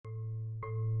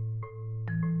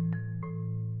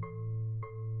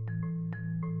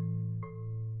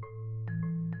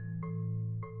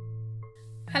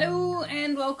Hello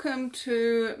and welcome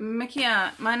to Mickey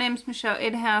Art. My name's Michelle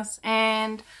Edhouse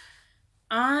and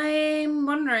I'm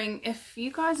wondering if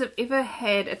you guys have ever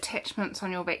had attachments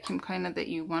on your vacuum cleaner that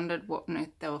you wondered what on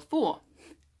earth they were for.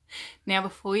 Now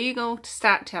before you go to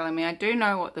start telling me, I do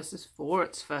know what this is for.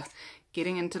 It's for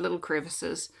getting into little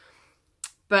crevices.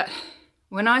 But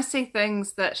when I see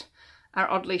things that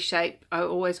are oddly shaped, I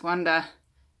always wonder,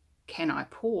 can I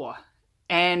pour?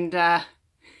 And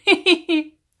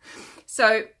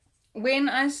so when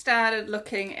I started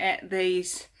looking at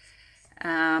these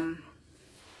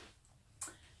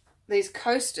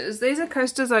coasters, these are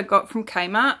coasters I got from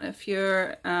Kmart. If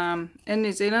you're in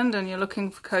New Zealand and you're looking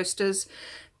for coasters,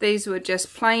 these were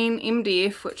just plain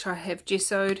MDF, which I have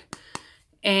gessoed,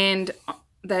 and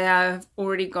they have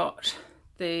already got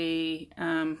the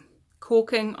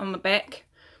corking on the back.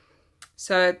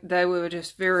 So they were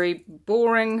just very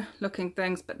boring looking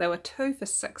things, but they were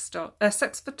 $6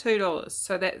 for $2.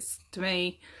 So that's to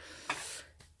me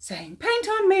saying, paint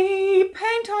on me,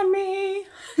 paint on me.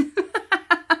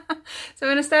 So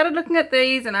when I started looking at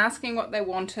these and asking what they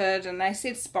wanted, and they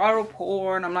said spiral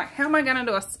pour, and I'm like, how am I going to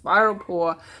do a spiral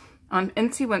pour on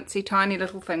incy wincy tiny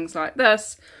little things like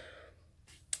this?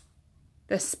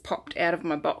 This popped out of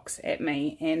my box at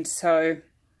me. And so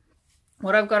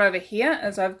what I've got over here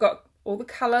is I've got all the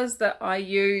colours that I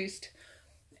used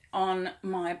on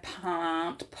my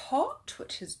plant pot,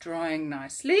 which is drying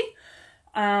nicely.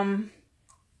 And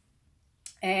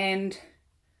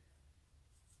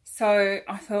so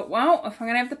I thought, well, if I'm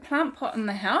going to have the plant pot in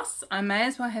the house, I may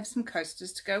as well have some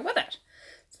coasters to go with it.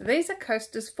 So these are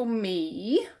coasters for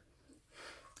me,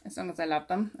 as long as I love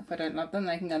them. If I don't love them,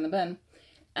 they can go in the bin.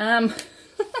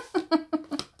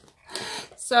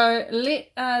 So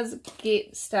let us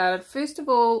get started. First of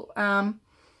all,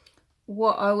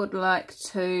 what I would like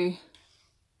to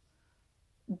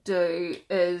do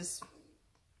is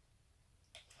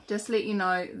just let you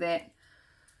know that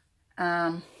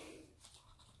I've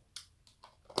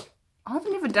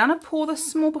never done a pour this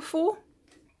small before.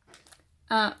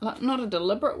 Like not a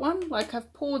deliberate one. Like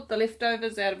I've poured the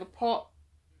leftovers out of a pot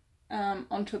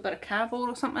onto a bit of cardboard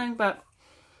or something, but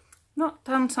not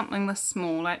done something this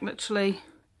small. Like literally,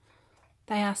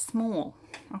 they are small.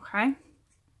 Okay.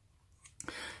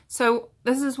 So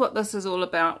this is what this is all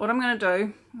about. What I'm going to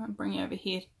do, I'll bring you over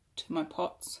here to my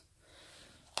pots,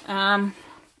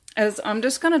 is I'm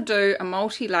just going to do a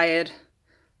multi-layered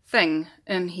thing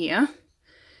in here,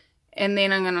 and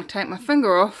then I'm going to take my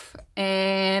finger off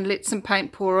and let some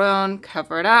paint pour on,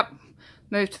 cover it up,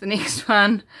 move to the next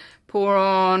one, pour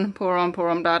on,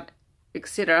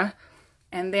 etc.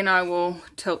 And then I will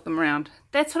tilt them around.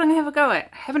 That's what I'm going to have a go at.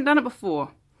 I haven't done it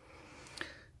before.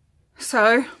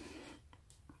 So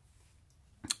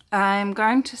I'm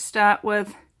going to start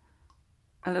with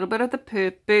a little bit of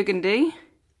the burgundy.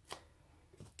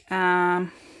 I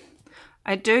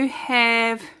do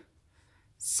have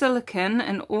silicone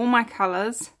in all my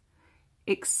colours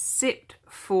except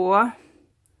for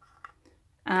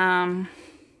the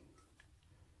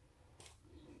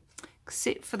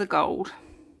gold.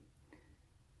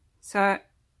 So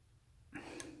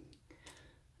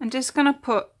I'm just going to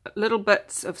put little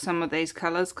bits of some of these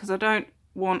colours because I don't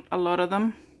want a lot of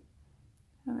them.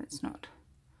 Oh, that's not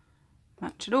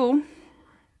much at all.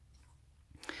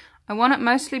 I want it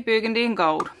mostly burgundy and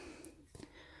gold.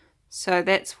 So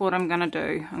that's what I'm going to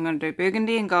do. I'm going to do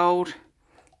burgundy and gold,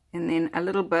 and then a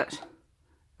little bit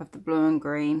of the blue and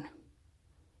green.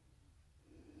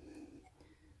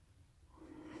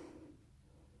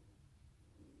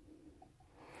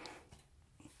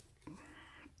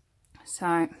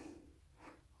 So,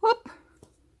 whoop,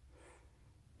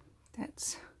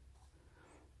 that's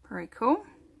very cool.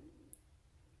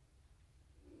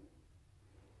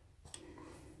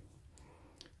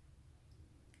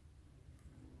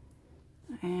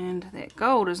 And that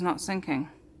gold is not sinking.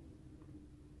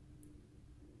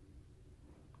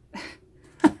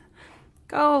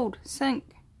 Gold,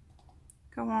 sink.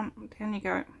 Go on, down you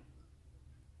go.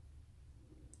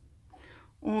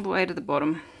 All the way to the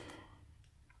bottom.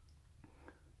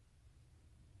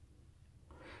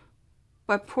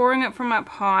 By pouring it from up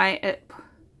high, it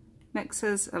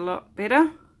mixes a lot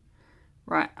better.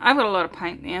 Right, I've got a lot of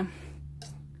paint there.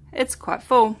 It's quite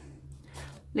full.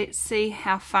 Let's see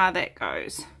how far that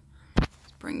goes.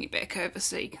 Let's bring you back over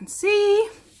so you can see.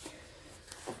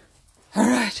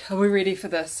 Alright, are we ready for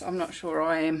this? I'm not sure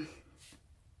I am.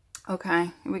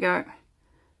 Okay, here we go.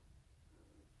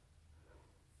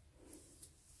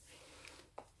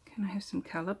 Can I have some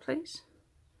colour, please?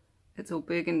 It's all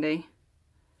burgundy.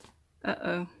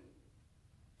 Uh-oh.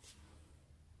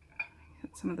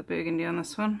 Got some of the burgundy on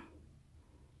this one.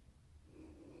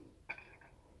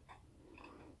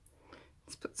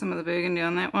 put some of the burgundy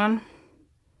on that one.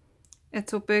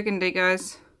 It's all burgundy,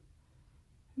 guys.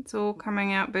 It's all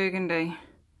coming out burgundy.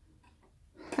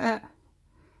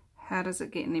 How does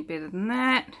it get any better than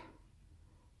that?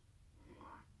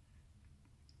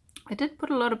 I did put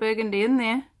a lot of burgundy in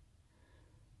there.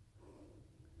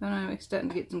 I know we're starting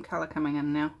to get some colour coming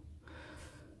in now.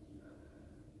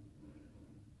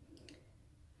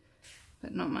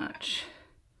 But not much.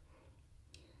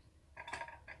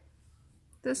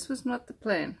 This was not the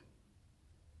plan.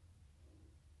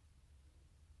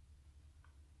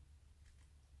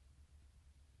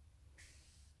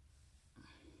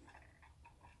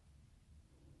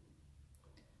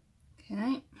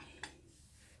 Okay.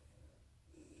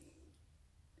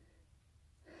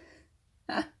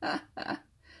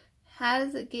 How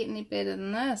does it get any better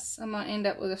than this? I might end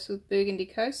up with this with burgundy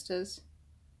coasters.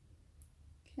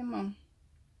 Come on.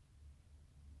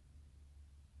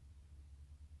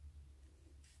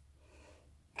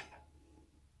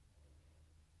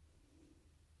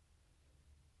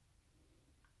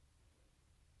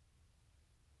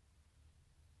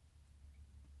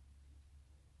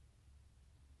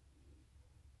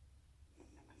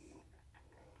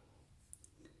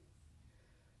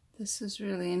 This is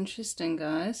really interesting,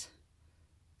 guys.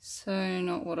 So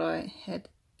not what I had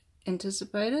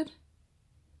anticipated.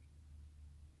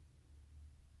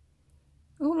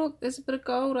 Oh look, there's a bit of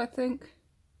gold, I think.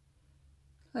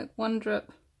 Like one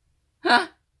drip. Ha!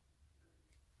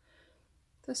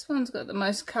 This one's got the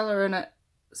most colour in it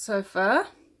so far.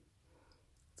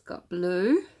 It's got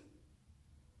blue.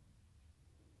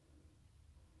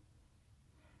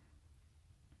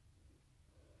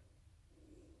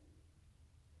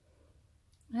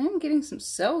 I am getting some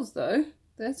cells though.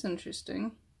 That's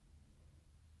interesting.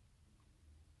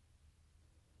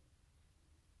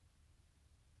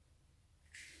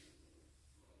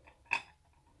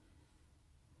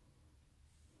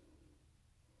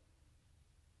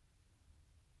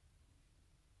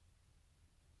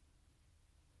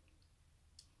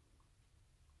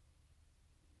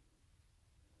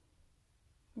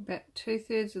 About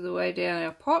 2/3 of the way down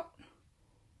our pot.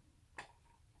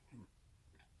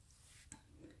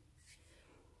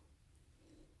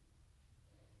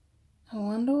 I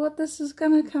wonder what this is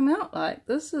going to come out like.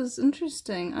 This is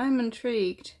interesting. I'm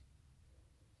intrigued.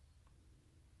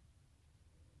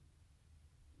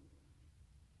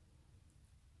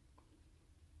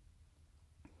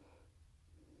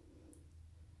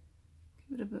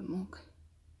 Give it a bit more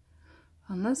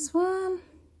on this one.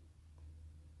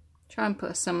 Try and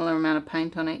put a similar amount of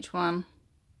paint on each one.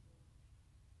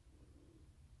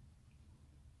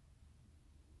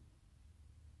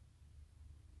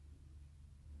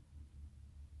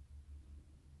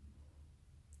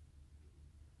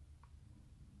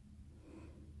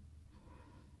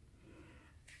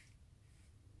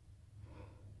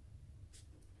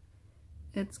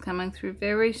 It's coming through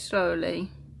very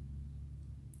slowly,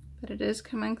 but it is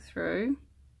coming through.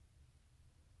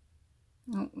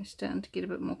 Oh, we're starting to get a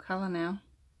bit more colour now.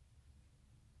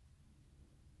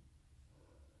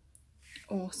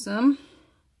 Awesome.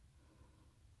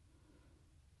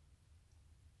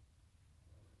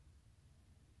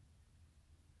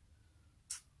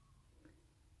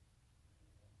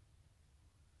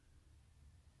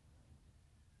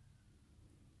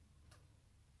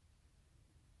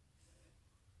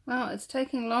 Well, it's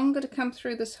taking longer to come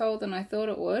through this hole than I thought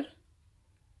it would.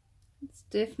 It's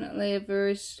definitely a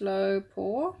very slow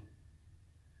pour.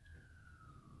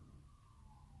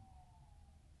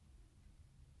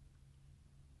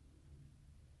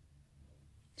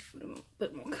 Put a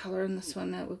bit more colour in this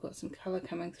one now. We've got some colour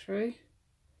coming through.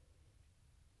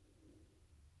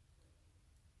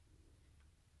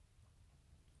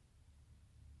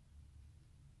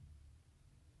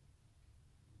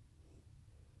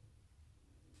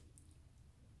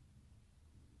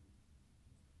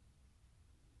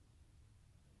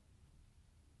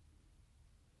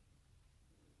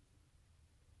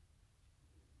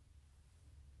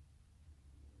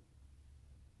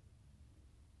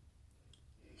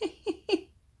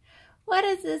 What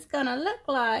is this gonna look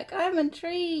like? I'm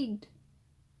intrigued.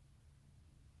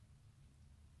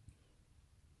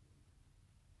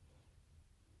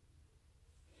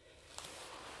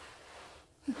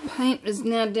 The paint is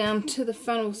now down to the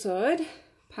funnel side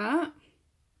part,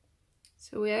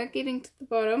 so we are getting to the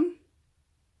bottom.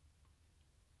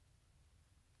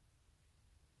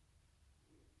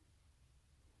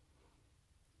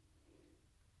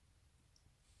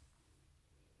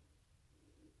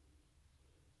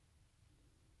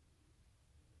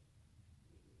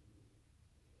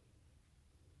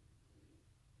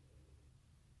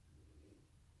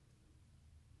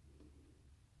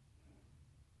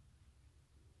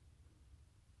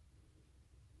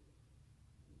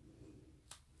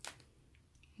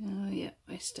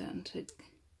 starting to...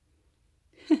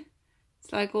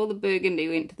 It's like all the burgundy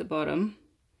went to the bottom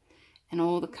and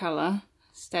all the colour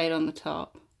stayed on the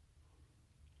top.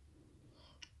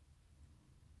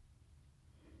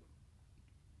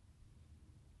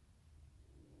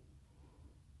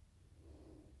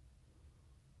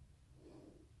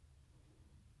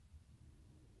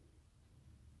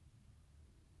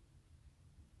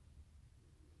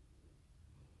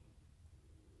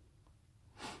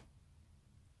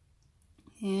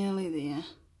 Nearly there.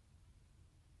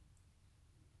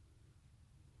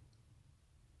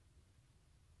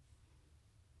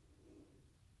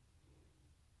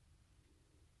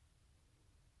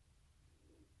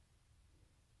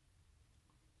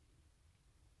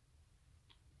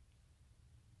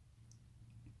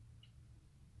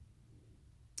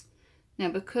 Now,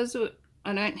 because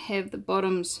I don't have the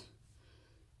bottoms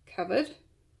covered,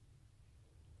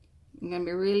 I'm going to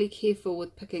be really careful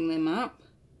with picking them up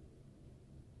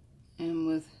and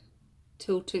with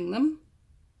tilting them.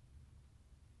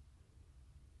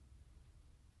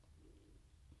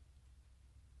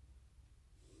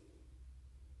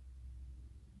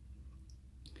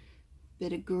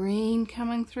 Bit of green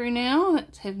coming through now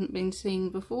that haven't been seen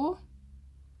before.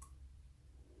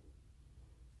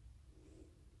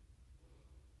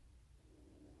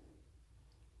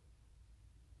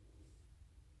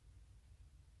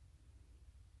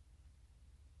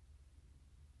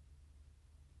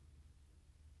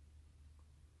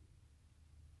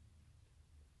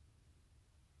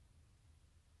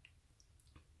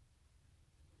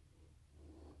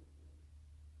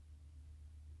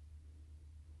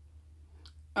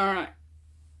 Alright,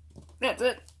 that's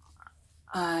it.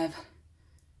 I've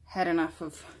had enough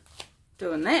of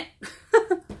doing that.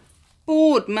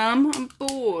 Bored, Mum, I'm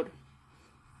bored.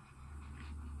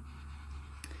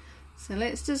 So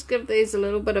let's just give these a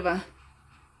little bit of a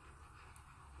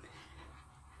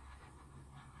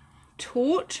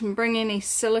torch and bring any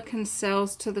silicone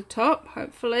cells to the top,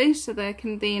 hopefully, so they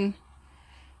can then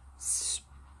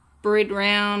spread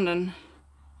round and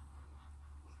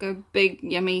go big,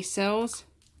 yummy cells.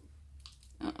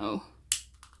 Uh-oh.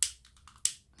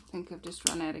 I think I've just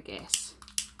run out of gas.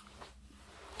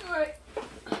 Alright.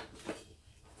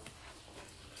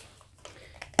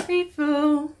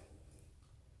 Refill.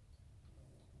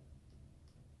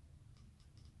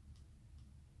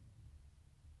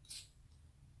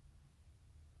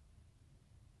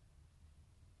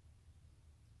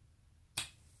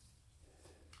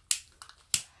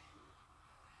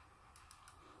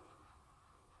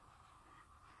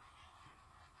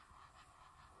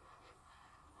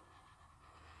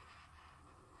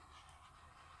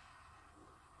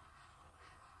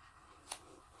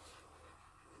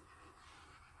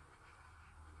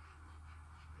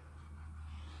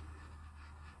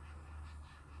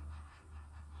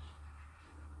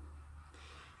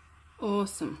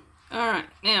 Awesome. Alright,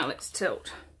 now let's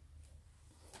tilt.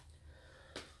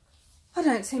 I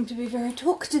don't seem to be very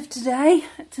talkative today.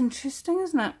 It's interesting,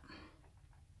 isn't it?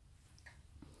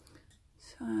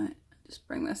 So, just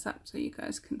bring this up so you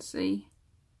guys can see.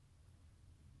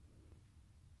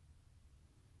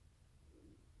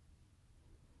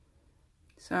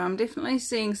 So I'm definitely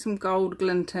seeing some gold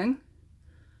glinting.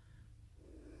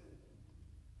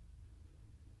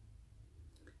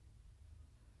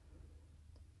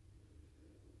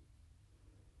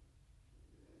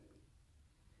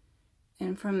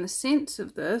 And from the sense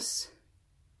of this,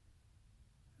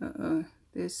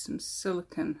 there's some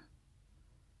silicone.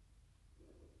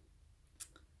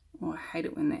 Oh, I hate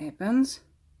it when that happens.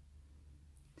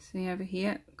 See over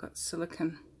here, I've got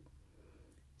silicone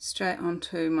straight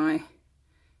onto my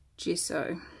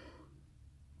gesso.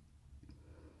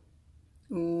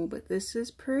 Oh, but this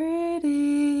is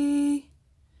pretty.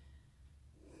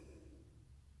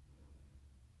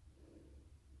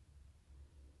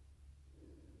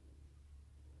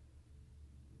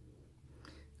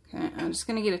 Okay, I'm just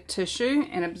going to get a tissue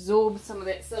and absorb some of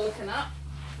that silicone up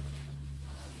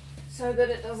so that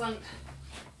it doesn't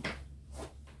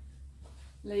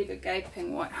leave a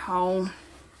gaping white hole.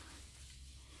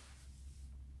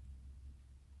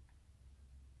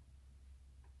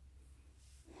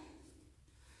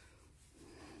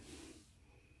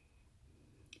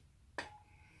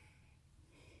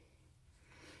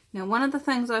 Now, one of the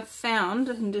things I've found,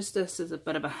 and just this is a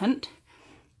bit of a hint,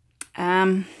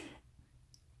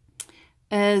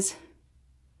 is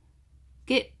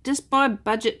just buy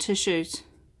budget tissues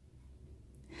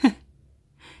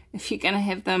if you're going to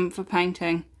have them for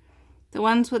painting. The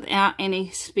ones without any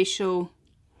special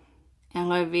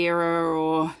aloe vera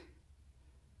or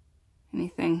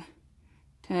anything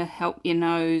to help your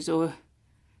nose or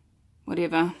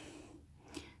whatever.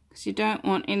 because you don't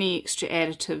want any extra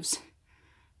additives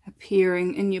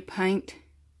appearing in your paint.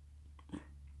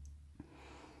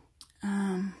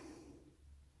 Come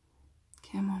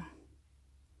on.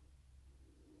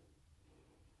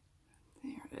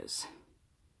 There it is.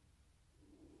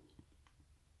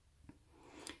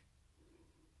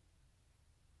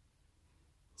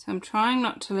 So I'm trying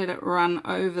not to let it run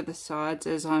over the sides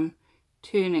as I'm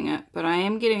turning it, but I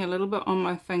am getting a little bit on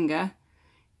my finger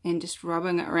and just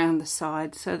rubbing it around the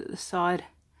side so that the side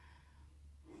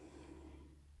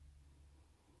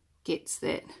gets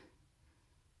that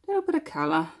little bit of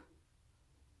colour.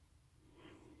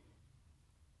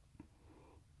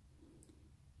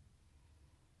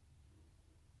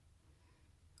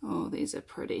 Oh, these are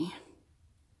pretty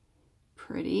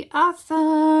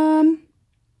awesome.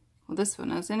 Well, this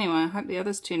one is anyway. I hope the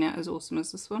others turn out as awesome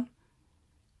as this one.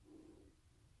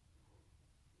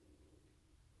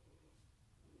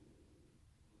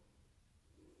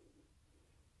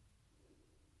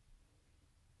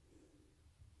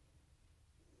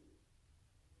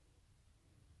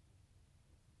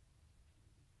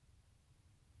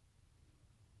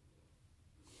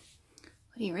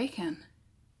 What do you reckon?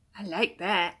 I like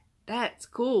that. That's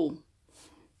cool.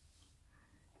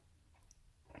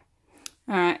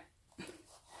 Alright.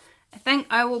 I think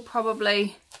I will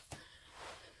probably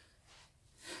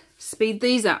speed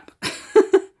these up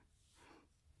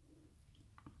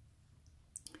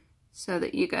so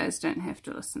that you guys don't have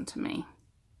to listen to me.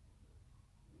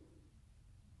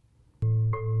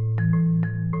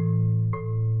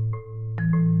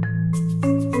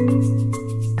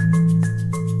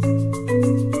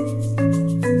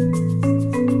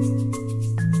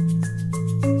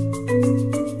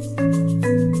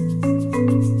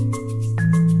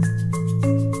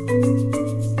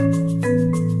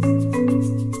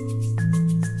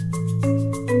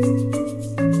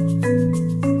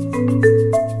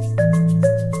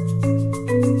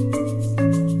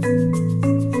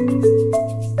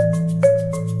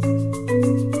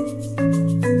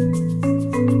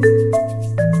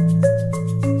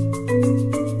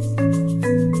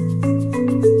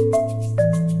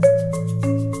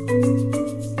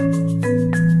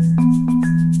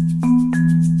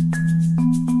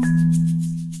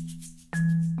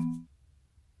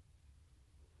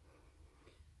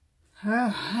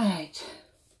 Alright.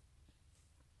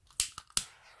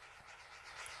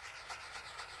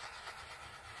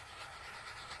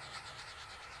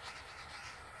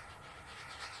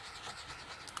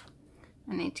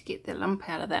 I need to get the lump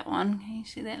out of that one. Can you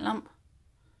see that lump?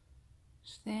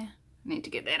 Just there. I need to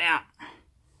get that out.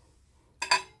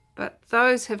 But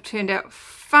those have turned out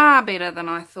far better than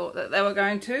I thought that they were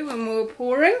going to when we were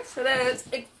pouring. So that is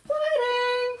exciting.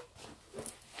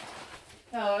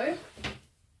 So,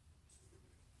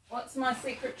 what's my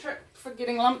secret trick for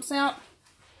getting lumps out?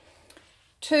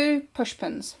 2 push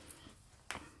pins.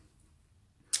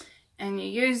 And you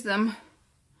use them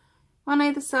on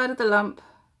either side of the lump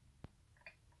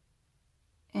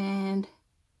and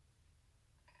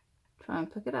try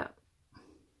and pick it up.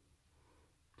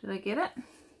 Did I get it?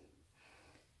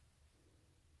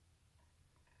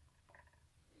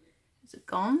 Is it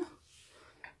gone?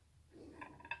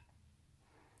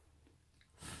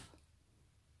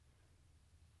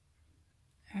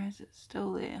 Or is it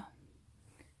still there?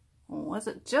 Or was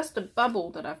it just a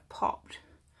bubble that I've popped?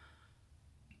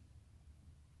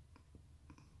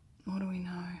 What do we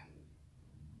know?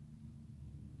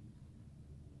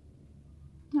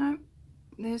 No,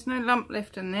 there's no lump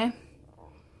left in there,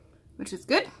 which is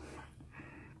good.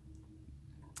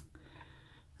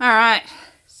 Alright,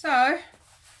 so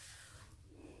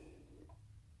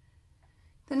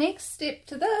the next step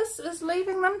to this is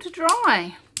leaving them to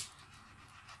dry.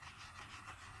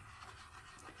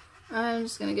 I'm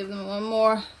just going to give them one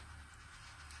more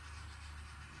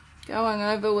going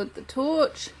over with the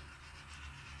torch.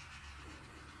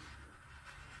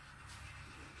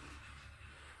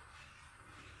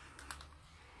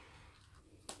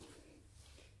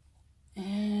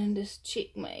 And just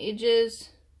check my edges.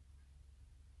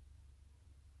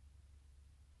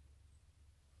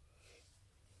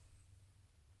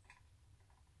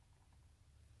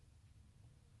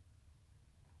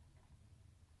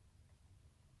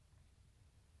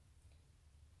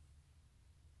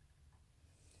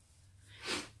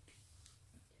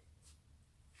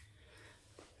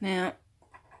 Now,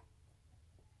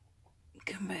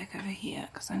 come back over here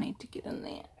because I need to get in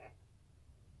there.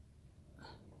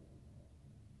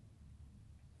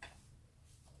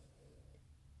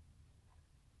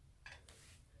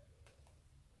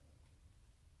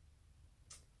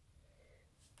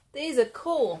 These are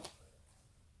cool.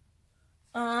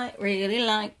 I really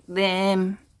like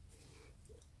them.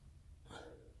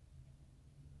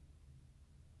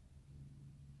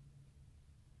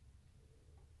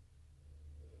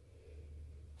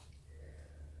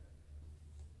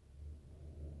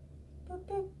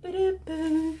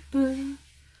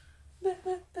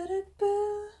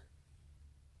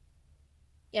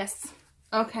 Yes.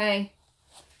 Okay.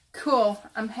 Cool.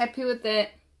 I'm happy with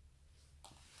that.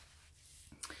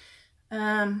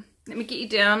 Let me get you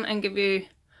down and give you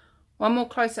one more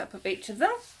close-up of each of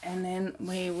them, and then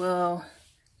we will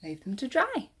leave them to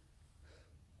dry.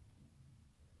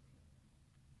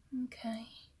 Okay.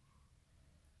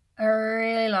 I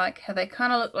really like how they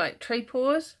kind of look like tree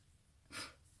paws,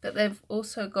 but they've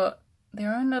also got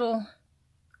their own little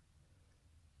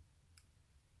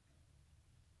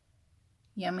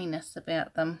yumminess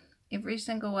about them. Every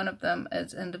single one of them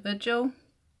is individual,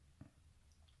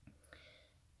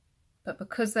 but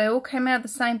because they all came out of the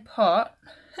same pot,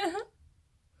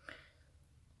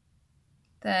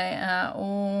 they are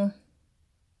all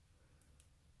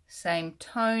same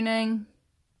toning.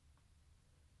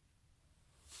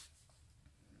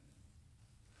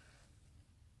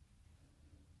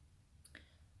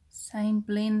 Same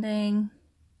blending.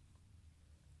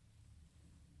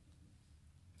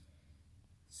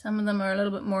 Some of them are a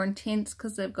little bit more intense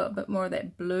because they've got a bit more of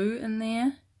that blue in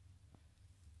there.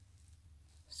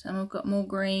 Some have got more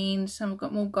green, some have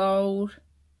got more gold.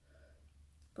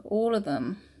 But all of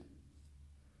them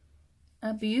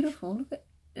are beautiful. Look at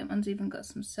that one's even got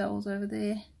some cells over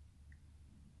there.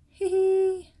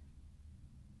 Hee.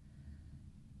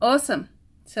 Awesome.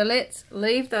 So let's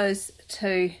leave those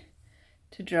two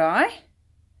to dry,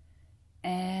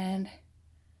 and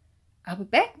I'll be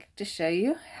back to show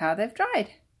you how they've dried.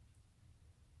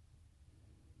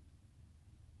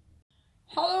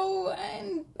 Hello,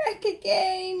 and back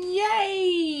again.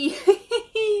 Yay!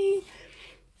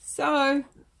 So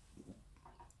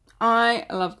I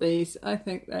love these. I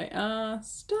think they are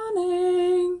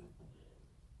stunning.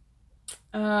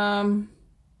 Wowza,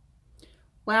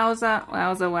 wowza,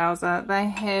 wowza. They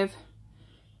have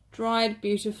dried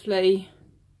beautifully.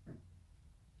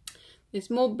 There's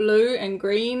more blue and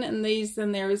green in these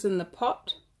than there is in the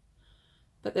pot,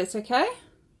 but that's okay.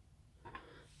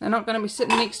 They're not going to be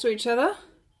sitting next to each other.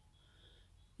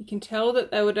 You can tell that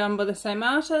they were done by the same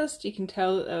artist. You can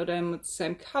tell that they were done with the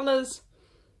same colours.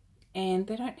 And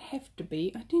they don't have to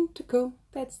be identical.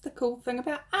 That's the cool thing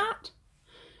about art.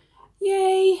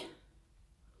 Yay!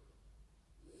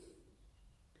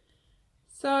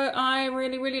 So I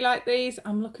really, really like these.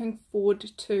 I'm looking forward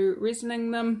to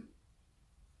resining them.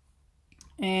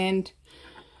 And,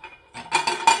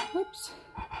 whoops,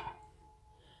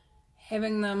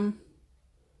 having them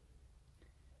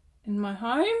in my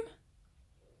home.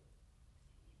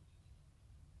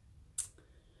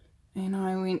 And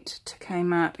I went to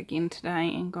Kmart again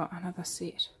today and got another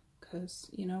set because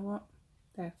you know what,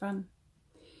 they're fun.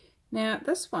 Now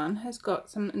this one has got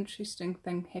some interesting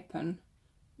thing happen.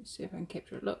 Let's see if I can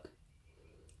capture it. Look,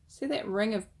 see that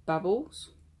ring of bubbles?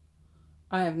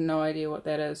 I have no idea what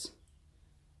that is.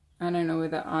 I don't know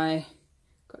whether I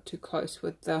got too close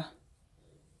with the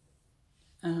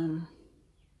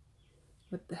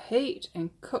heat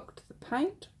and cooked the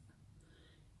paint.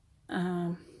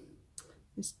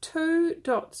 There's two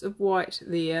dots of white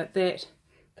there that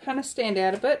kind of stand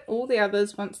out a bit. All the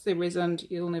others, once they're resined,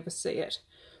 you'll never see it.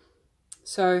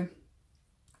 So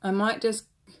I might just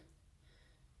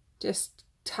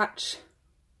touch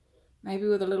maybe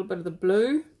with a little bit of the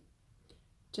blue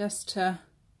just to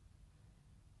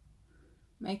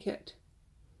make it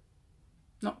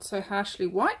not so harshly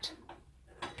white.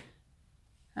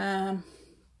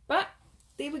 But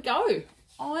there we go.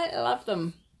 I love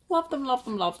them. Love them, love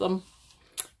them, love them.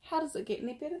 How does it get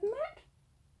any better than that?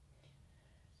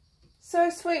 So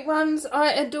sweet ones,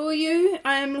 I adore you.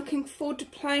 I am looking forward to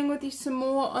playing with you some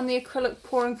more on the Acrylic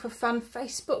Pouring for Fun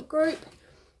Facebook group.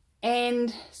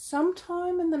 And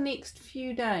sometime in the next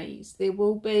few days there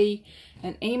will be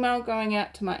an email going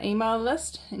out to my email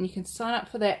list, and you can sign up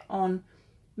for that on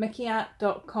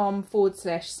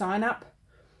mickeyart.com/sign up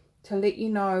to let you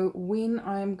know when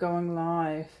I am going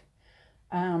live.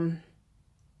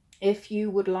 If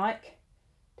you would like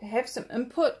to have some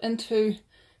input into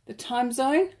the time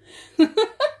zone,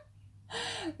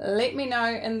 let me know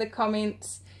in the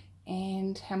comments,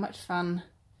 and how much fun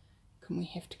can we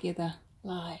have together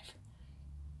live.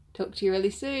 Talk to you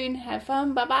really soon. Have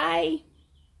fun. Bye bye.